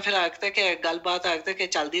 इस तरह फिर आखता कि गलबात आखता कि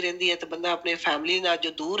चलती रहती है, तो बंदा अपने फैमिली नाल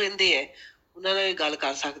जो दूर रहिंदे है उन्हां नाल गल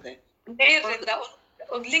कर सकदा है,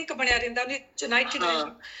 लिंक बनया रहिंदा, यूनाइटेड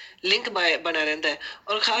लिंक बना रहता है।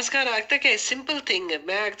 और खास कर आखता कि सिंपल थिंग,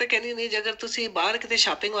 मैं आखता कहनी नहीं, अगर तुसी बाहर किते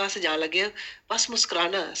शॉपिंग वास्ते जान लगे बस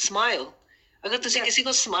मुस्कुराना, स्माइल, अगर तुसी किसी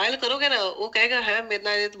को स्माइल करोगे ना वो कहेगा है मेरे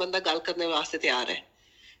नाल ये बंदा गल करने वास्ते तैयार है।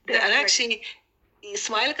 एक्चुअली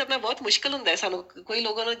स्माइल करना बहुत मुश्किल हुंदा है सानू, कोई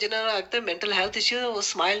लोगों ने जिन्हां नूं आखता मेंटल हेल्थ इशू वो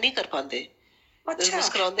स्माइल नहीं कर पाते,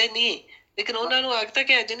 मुस्कुराते नहीं, लेकिन उन्हां नूं आखता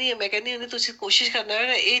कि अज नहीं, मैं कहनी हुंदी तुसी कोशिश करना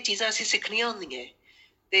है ये चीज़ां असीं सिखणियां हुंदियां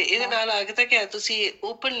ਤੇ ਇਹਦੇ ਨਾਲ ਆਖਦਾ ਕਿ ਤੁਸੀਂ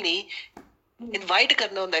ਓਪਨਲੀ ਇਨਵਾਈਟ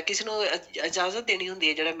ਕਰਨਾ ਹੁੰਦਾ, ਕਿਸੇ ਨੂੰ ਇਜਾਜ਼ਤ ਦੇਣੀ ਹੁੰਦੀ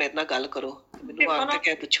ਹੈ ਜਿਹੜਾ ਮੇਰੇ ਨਾਲ ਗੱਲ ਕਰੋ, ਮੈਨੂੰ ਆਖਦਾ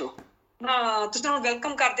ਕਿ ਪੁੱਛੋ। ਹਾਂ, ਤੁਸੀਂ ਉਹਨੂੰ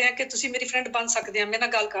ਵੈਲਕਮ ਕਰਦੇ ਆ ਕਿ ਤੁਸੀਂ ਮੇਰੀ ਫਰੈਂਡ ਬਣ ਸਕਦੇ ਆ, ਮੇਰੇ ਨਾਲ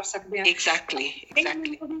ਗੱਲ ਕਰ ਸਕਦੇ ਆ। ਐਗਜ਼ੈਕਟਲੀ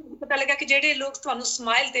ਪਤਾ ਲੱਗਾ ਕਿ ਜਿਹੜੇ ਲੋਕ ਤੁਹਾਨੂੰ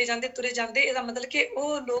ਸਮਾਈਲ ਦੇ ਜਾਂਦੇ, ਤੁਰੇ ਜਾਂਦੇ, ਇਹਦਾ ਮਤਲਬ ਕਿ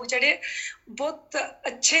ਉਹ ਲੋਕ ਜਿਹੜੇ ਬਹੁਤ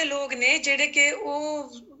ਅੱਛੇ ਲੋਕ ਨੇ, ਜਿਹੜੇ ਕਿ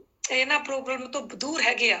ਉਹ ਇਹਨਾਂ ਪ੍ਰੋਬਲਮ ਤੋਂ ਦੂਰ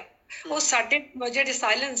ਹੈਗੇ ਆ। ਉਹ ਸਾਡੇ ਜਿਹੜੇ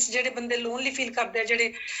ਸਾਇਲੈਂਸ, ਜਿਹੜੇ ਬੰਦੇ ਲੋਨਲੀ ਫੀਲ ਕਰਦੇ ਆ,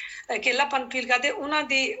 ਜਿਹੜੇ ਅਕੇਲਾਪਨ ਫੀਲ ਕਰਦੇ, ਉਹਨਾਂ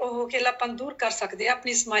ਦੀ ਉਹ ਅਕੇਲਾਪਨ ਦੂਰ ਕਰ ਸਕਦੇ ਆ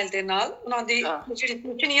ਆਪਣੀ ਸਮਾਈਲ ਦੇ ਨਾਲ, ਉਹਨਾਂ ਦੀ ਜਿਹੜੀ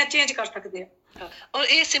ਸੋਚਣੀਆਂ ਚੇਂਜ ਕਰ ਸਕਦੇ ਆ। और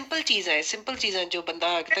ये सिंपल चीज है, सिंपल चीजें जो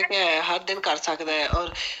बंदा आखता है हर दिन कर सकता है,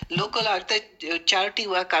 और लोकल आखता है चैरिटी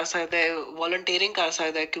वर्क कर सकता है, वॉलंटियरिंग कर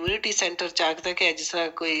सकता है, कम्युनिटी सेंटर च आखता है जिस तरह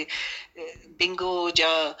कोई बिंगो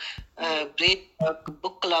या ब्रेक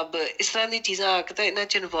बुक क्लब, इस तरह की चीज़ां आखता है इन्हां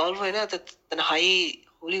च इन्वॉल्व होए ना तो तन्हाई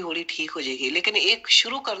हौली हौली ठीक हो जाएगी। लेकिन एक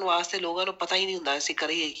शुरू करने वास्ते लोगों को पता ही नहीं हुंदा असीं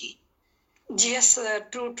करिए की। Yes,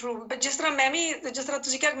 true. जिस तरह मैं भी, जिस तरह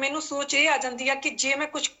तुसीं कहा, मैनूं सोच ये आ जाती है कि जे मैं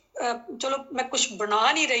कुछ चलो मैं कुछ बना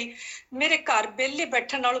नहीं रही, मेरे घर बेले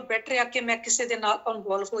बैठण नालों बेटर है कि मैं किसी दे नाल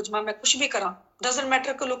इन्वॉल्व हो जावां, मैं कुछ भी करा, डजंट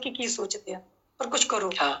मैटर कि लोग की सोचते हैं, पर कुछ करो।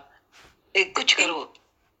 हाँ, कुछ करो,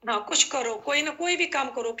 हाँ कुछ करो, कोई ना कोई भी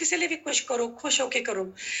काम करो, किसी लिए भी कुछ करो, खुश होके करो,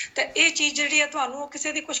 तो ये चीज़ जिहड़ी है तुहानूं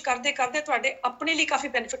किसी दी कुछ करदे करदे तुहाडे अपने लिए काफ़ी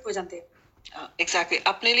बेनिफिट हो जाते हैं। एग्जैक्टली,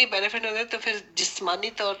 अपने लिए बेनिफिट होता है तो फिर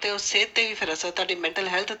जिस्मानी तौर पर सेहत पर भी फिर असर, तुहाडी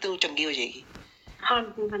मैंटल हैल्थ तो चंगी हो जाएगी। हाँ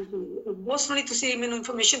जी, बहुत सोहनी तुसीं मैनूं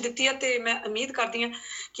इन्फॉर्मेशन दित्ती है, तो मैं उम्मीद करदी हां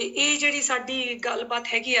कि ये जिहड़ी साडी गलबात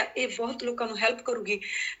हैगी आ ये बहुत लोकां नूं हैल्प करूगी।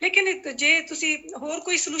 लेकिन जे तुसीं होर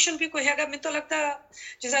कोई सलूशन भी कोई हैगा, मैनूं तां लगदा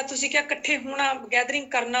जिस तरह तुसीं किहा इकट्ठे होना, गैदरिंग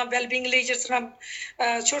करना, वैलबींग लई, जिस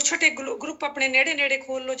तरह छोटे छोटे ग्रुप अपने नेड़े नेड़े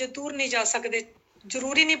खोल लो, जो दूर नहीं जा सकते,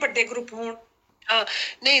 जरूरी नहीं बड़े ग्रुप होण। हाँ,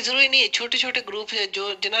 नहीं जरूरी नहीं, छोटे छोटे ग्रुप जो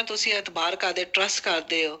जिन्हां तुसीं एतबार करदे, ट्रस्ट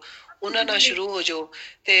करदे हो, उन्हां नाल शुरू हो जाओ,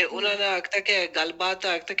 ते उन्हां नाल आखता कि गलबात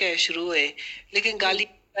आखता कि शुरू होए। लेकिन गल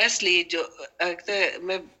इसलिए जो आखता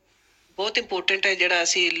मैं ਬਹੁਤ ਇੰਪੋਰਟੈਂਟ ਹੈ ਜਿਹੜਾ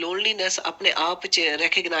ਅਸੀਂ ਲੋਨਲੀਨੈਸ ਆਪਣੇ ਆਪ 'ਚ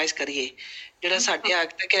ਰੈਕਗਨਾਈਜ਼ ਕਰੀਏ। ਜਿਹੜਾ ਸਾਡੇ ਹੱਦ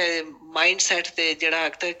ਤੱਕ ਹੈ ਮਾਈਂਡ ਸੈਟ ਤੇ ਜਿਹੜਾ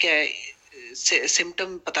ਹੱਦ ਤੱਕ ਹੈ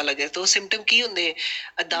ਸਿੰਪਟਮ ਪਤਾ ਲੱਗੇ ਤਾਂ ਉਹ ਸਿੰਪਟਮ ਕੀ ਹੁੰਦੇ?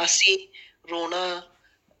 ਉਦਾਸੀ, ਰੋਣਾ,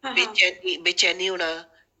 ਬੇਚੈਨੀ ਹੋਣਾ,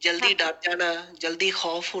 ਜਲਦੀ ਡਰ ਜਾਣਾ, ਜਲਦੀ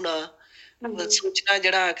ਖੌਫ ਹੋਣਾ, ਸੋਚਣਾ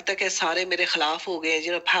ਜਿਹੜਾ ਹੱਦ ਤੱਕ ਸਾਰੇ ਮੇਰੇ ਖਿਲਾਫ ਹੋ ਗਏ,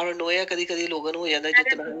 ਜਿਹੜਾ ਪੈਰਾਨੋਇਆ ਕਦੀ ਕਦੀ ਲੋਕਾਂ ਨੂੰ ਹੋ ਜਾਂਦਾ,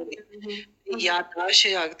 ਜਿਤਨਾ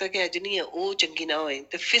ਯਾਦਾਸ਼ਤ ਹੱਦ ਤੱਕ ਅੱਜ ਨਹੀਂ ਹੈ ਉਹ ਚੰਗੀ ਨਾ ਹੋਏ।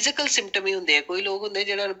 ਤੇ ਫਿਜ਼ੀਕਲ ਸਿੰਪਟਮ ਹੀ ਹੁੰਦੇ ਆ। ਕੋਈ ਲੋਕ ਹੁੰਦੇ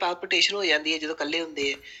ਜਿਹੜਾ ਨੂੰ ਪਾਲਪੀਟੇਸ਼ਨ ਹੋ ਜਾਂਦੀ ਹੈ ਜਦੋਂ ਇਕੱਲੇ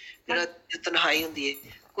ਹੁੰਦੇ ਆ, ਜਿਹੜਾ ਤਨਹਾਈ ਹੁੰਦੀ ਹੈ।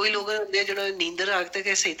 ਕੋਈ ਲੋਕ ਹੁੰਦੇ ਆ ਜਿਹੜਾ ਨੀਂਦਰ ਹੱਦ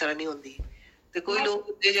ਤੱਕ ਸਹੀ ਤਰ੍ਹਾਂ ਨਹੀਂ ਹੁੰਦੀ। ਤੇ ਕੋਈ ਲੋਕ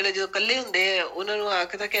ਹੁੰਦੇ ਜਿਹੜੇ ਜਦੋਂ ਇਕੱਲੇ ਹੁੰਦੇ ਆ ਉਹਨਾਂ ਨੂੰ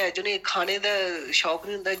ਹੱਦ ਤੱਕ ਜਿਹਨੇ ਖਾਣੇ ਦਾ ਸ਼ੌਕ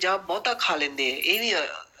ਨਹੀਂ ਹੁੰਦਾ ਜਾਂ ਬਹੁਤਾ ਖਾ ਲੈਂਦੇ ਆ। ਇਹ ਵੀ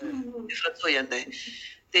ਡਿਫਰੈਂਸ ਹੋ ਜਾਂਦਾ ਹੈ।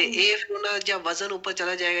 ਤੇ ਇਹ ਫਿਰ ਉਹਨਾਂ ਜਾਂ ਵਜ਼ਨ ਉੱਪਰ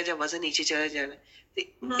ਚਲਾ ਜਾਏਗਾ ਜਾਂ ਵਜ਼ਨ ਨੀਚੇ ਚਲਾ ਜਾਣਾ। ਤੇ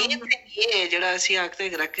ਮੇਨ ਥਿੰਗ ਇਹ ਹੈ ਜਿਹੜਾ ਅਸੀਂ ਹੱਦ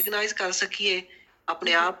ਤੱਕ ਰੈਕਗਨਾਈਜ਼ ਕਰ ਸਕੀਏ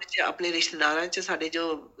ਆਪਣੇ ਆਪ 'ਚ, ਆਪਣੇ ਰਿਸ਼ਤੇਦਾਰਾਂ 'ਚ, ਸਾਡੇ ਜੋ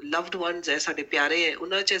ਲਵਡ ਵਨਸ ਹੈ, ਸਾਡੇ ਪਿਆਰੇ ਹੈ,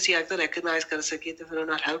 ਉਹਨਾਂ 'ਚ ਅਸੀਂ ਹੱਦ ਤੱਕ ਰੈਕਗਨਾਈਜ਼ ਕਰ ਸਕੀਏ ਤੇ ਫਿਰ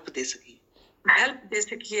ਉਹਨਾਂ ਨੂੰ ਹੈਲਪ ਦੇ ਸਕੀਏ।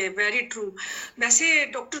 Very true. ਵੈਸੇ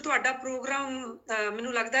ਡਾਕਟਰ ਤੁਹਾਡਾ ਪ੍ਰੋਗਰਾਮ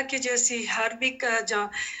ਮੈਨੂੰ ਲੱਗਦਾ ਕਿ ਜੇ ਅਸੀਂ ਹਰ ਵੀਕ ਜਾਂ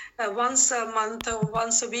ਵਨਸ ਮੰਥ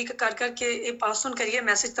ਵਨਸ ਵੀਕ ਕਰ ਕਰਕੇ ਇਹ ਪਾਸ ਔਨ ਕਰੀਏ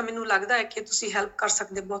ਮੈਸੇਜ, ਤਾਂ ਮੈਨੂੰ ਲੱਗਦਾ ਹੈ ਕਿ ਤੁਸੀਂ ਹੈਲਪ ਕਰ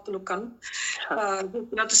ਸਕਦੇ ਬਹੁਤ ਲੋਕਾਂ ਨੂੰ।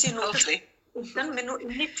 ਤੁਸੀਂ ਨੋਟਿਸ ਮੈਨੂੰ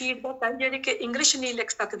ਇੰਨੀ ਫੀਡਬੈਕ ਆਈ ਜਿਹੜੇ ਕਿ ਇੰਗਲਿਸ਼ ਨਹੀਂ ਲਿਖ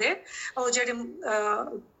ਸਕਦੇ, ਉਹ ਜਿਹੜੇ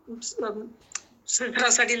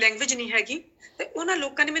ਸਾਡੀ ਲੈਂਗੁਏਜ ਨਹੀਂ ਹੈਗੀ, ਤੇ ਉਹਨਾਂ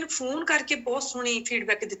ਲੋਕਾਂ ਨੇ ਮੈਨੂੰ ਫੋਨ ਕਰਕੇ ਬਹੁਤ ਸੋਹਣੀ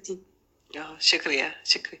ਫੀਡਬੈਕ ਦਿੱਤੀ। ਸ਼ੁਕਰੀਆ।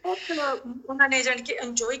 ਉਹਨਾਂ ਨੇ ਜਾਣੀ ਕਿ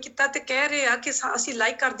ਇੰਜੋਏ ਕੀਤਾ ਤੇ ਕਹਿ ਰਹੇ ਆ ਕਿ ਅਸੀਂ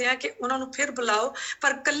ਲਾਈਕ ਕਰਦੇ ਹਾਂ ਕਿ ਉਹਨਾਂ ਨੂੰ ਫਿਰ ਬੁਲਾਓ,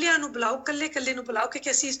 ਪਰ ਕੱਲਿਆਂ ਨੂੰ ਬੁਲਾਓ, ਕੱਲੇ ਨੂੰ ਬੁਲਾਓ,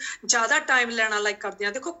 ਕਿਉਂਕਿ ਅਸੀਂ ਜ਼ਿਆਦਾ ਟਾਈਮ ਲੈਣਾ ਲਾਈਕ ਕਰਦੇ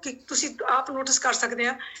ਹਾਂ। ਦੇਖੋ ਕਿ ਤੁਸੀਂ ਆਪ ਨੋਟਿਸ ਕਰ ਸਕਦੇ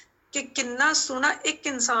ਆ ਕਿ ਕਿੰਨਾ ਸੋਹਣਾ ਇੱਕ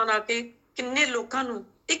ਇਨਸਾਨ ਆ ਕੇ ਕਿੰਨੇ ਲੋਕਾਂ ਨੂੰ,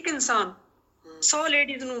 ਇੱਕ ਇਨਸਾਨ 100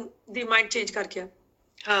 ਲੇਡੀਜ਼ ਨੂੰ ਦੀ ਮਾਈਂਡ ਚੇਂਜ ਕਰ ਗਿਆ।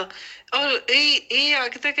 ਹਾਂ, ਔਰ ਇਹ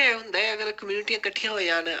ਹੱਦ ਤੱਕ ਇਹ ਹੁੰਦਾ ਹੈ ਅਗਰ ਕਮਿਊਨਿਟੀਆਂ ਇਕੱਠੀਆਂ ਹੋ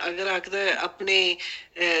ਜਾਣ, ਅਗਰ ਹੱਦ ਆਪਣੇ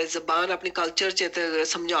ਜ਼ਬਾਨ ਆਪਣੇ ਕਲਚਰ 'ਚ ਤੇ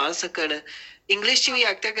ਸਮਝਾ ਸਕਣ, ਇੰਗਲਿਸ਼ 'ਚ ਵੀ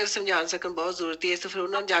ਹੱਦ ਤੱਕ ਸਮਝਾ ਸਕਣ, ਬਹੁਤ ਜ਼ਰੂਰੀ ਹੈ। ਤਾਂ ਫਿਰ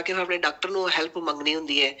ਉਹਨਾਂ ਨੂੰ ਜਾ ਕੇ ਫਿਰ ਆਪਣੇ ਡਾਕਟਰ ਨੂੰ ਹੈਲਪ ਮੰਗਣੀ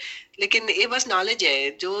ਹੁੰਦੀ ਹੈ। ਲੇਕਿਨ ਇਹ ਬਸ ਨਾਲੇਜ ਹੈ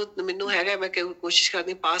ਜੋ ਮੈਨੂੰ ਹੈਗਾ, ਮੈਂ ਕੋਸ਼ਿਸ਼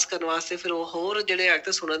ਕਰਦੀ ਪਾਸ ਕਰਨ ਵਾਸਤੇ, ਫਿਰ ਉਹ ਹੋਰ ਜਿਹੜੇ ਹੱਦ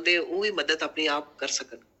ਤੱਕ ਸੁਣਨ ਦੇ ਉਹ ਵੀ ਮਦਦ ਆਪਣੀ ਆਪ ਕਰ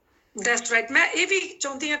ਸਕਣ। That's right. ਮੈਂ ਇਹ ਵੀ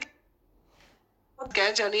ਚਾਹੁੰਦੀ ਹਾਂ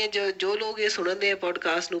कहना चाहती है जो लोग ये सुन रहे हैं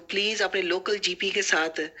पॉडकास्ट नु, प्लीज अपने लोकल जीपी के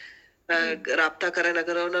साथ राबता करन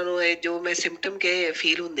अगर उन्होंने जो मैं सिम्पटम के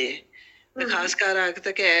फील होंगे। खास कर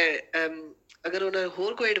तक है अगर उन्होंने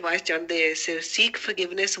होर कोई एडवाइस चाहते हैं, सिर्फ सीक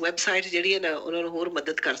फॉरगिवनेस वैबसाइट जिहड़ी है ना उन्होंने होर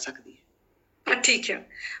मदद कर सकती है। ठीक है,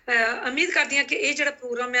 उम्मीद करती हूँ कि ये जिहड़ा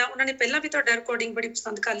प्रोग्राम है उन्होंने पहला भी तुहाडा रिकॉर्डिंग बड़ी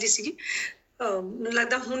पसंद कर ली सी। ਮੈਨੂੰ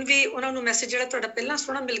ਲੱਗਦਾ ਹੁਣ ਵੀ ਉਹਨਾਂ ਨੂੰ ਮੈਸੇਜ ਜਿਹੜਾ ਤੁਹਾਡਾ ਪਹਿਲਾਂ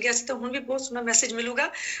ਸੋਹਣਾ ਮਿਲ ਗਿਆ ਸੀ ਤਾਂ ਹੁਣ ਵੀ ਬਹੁਤ ਸੋਹਣਾ ਮੈਸੇਜ ਮਿਲੂਗਾ।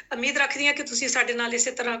 ਉਮੀਦ ਰੱਖਦੀ ਹਾਂ ਕਿ ਤੁਸੀਂ ਸਾਡੇ ਨਾਲ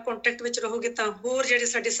ਇਸੇ ਤਰ੍ਹਾਂ ਕੰਟੈਕਟ ਵਿੱਚ ਰਹੋਗੇ ਤਾਂ ਹੋਰ ਜਿਹੜੇ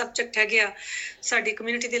ਸਾਡੇ ਸਬਜੈਕਟ ਹੈਗੇ ਆ ਸਾਡੀ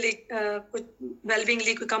ਕਮਿਊਨਿਟੀ ਦੇ ਲਈ ਕੁਝ ਵੈਲਬੀਇੰਗ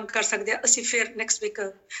ਲਈ ਕੋਈ ਕੰਮ ਕਰ ਸਕਦੇ ਆ। ਅਸੀਂ ਫਿਰ ਨੈਕਸਟ ਵੀਕ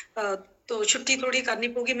ਤੋਂ ਛੁੱਟੀ ਥੋੜੀ ਕਰਨੀ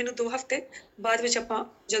ਪਊਗੀ ਮੈਨੂੰ 2 ਹਫ਼ਤੇ ਬਾਅਦ ਵਿੱਚ। ਆਪਾਂ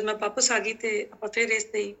ਜਦ ਮੈਂ ਵਾਪਸ ਆ ਗਈ ਤੇ ਆਪਾਂ ਫਿਰ ਇਸ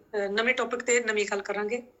ਤੇ ਨਵੇਂ ਟੌਪਿਕ ਤੇ ਨਵੀਂ ਗੱਲ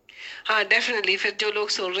ਕਰਾਂਗੇ। हाँ डेफिनेटली। फिर जो लोग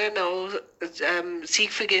सुन रहे हैं ना वो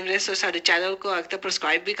सीख फॉरगिवनेस और साडे चैनल को आगे तक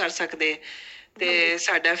प्रोस्क्राइब भी कर सकते ते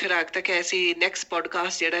साडा फिर आगे तक ऐसी नेक्स्ट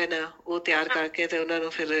पॉडकास्ट जेड़ा है ना वो तैयार करके ते उन्हां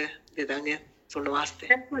नूं फिर दे दांगे सुनने वास्ते।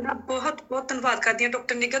 बहुत बहुत धन्यवाद करदी हां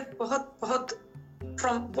डॉक्टर निगत, बहुत बहुत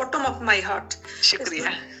from bottom of my heart.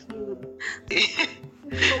 शुक्रिया।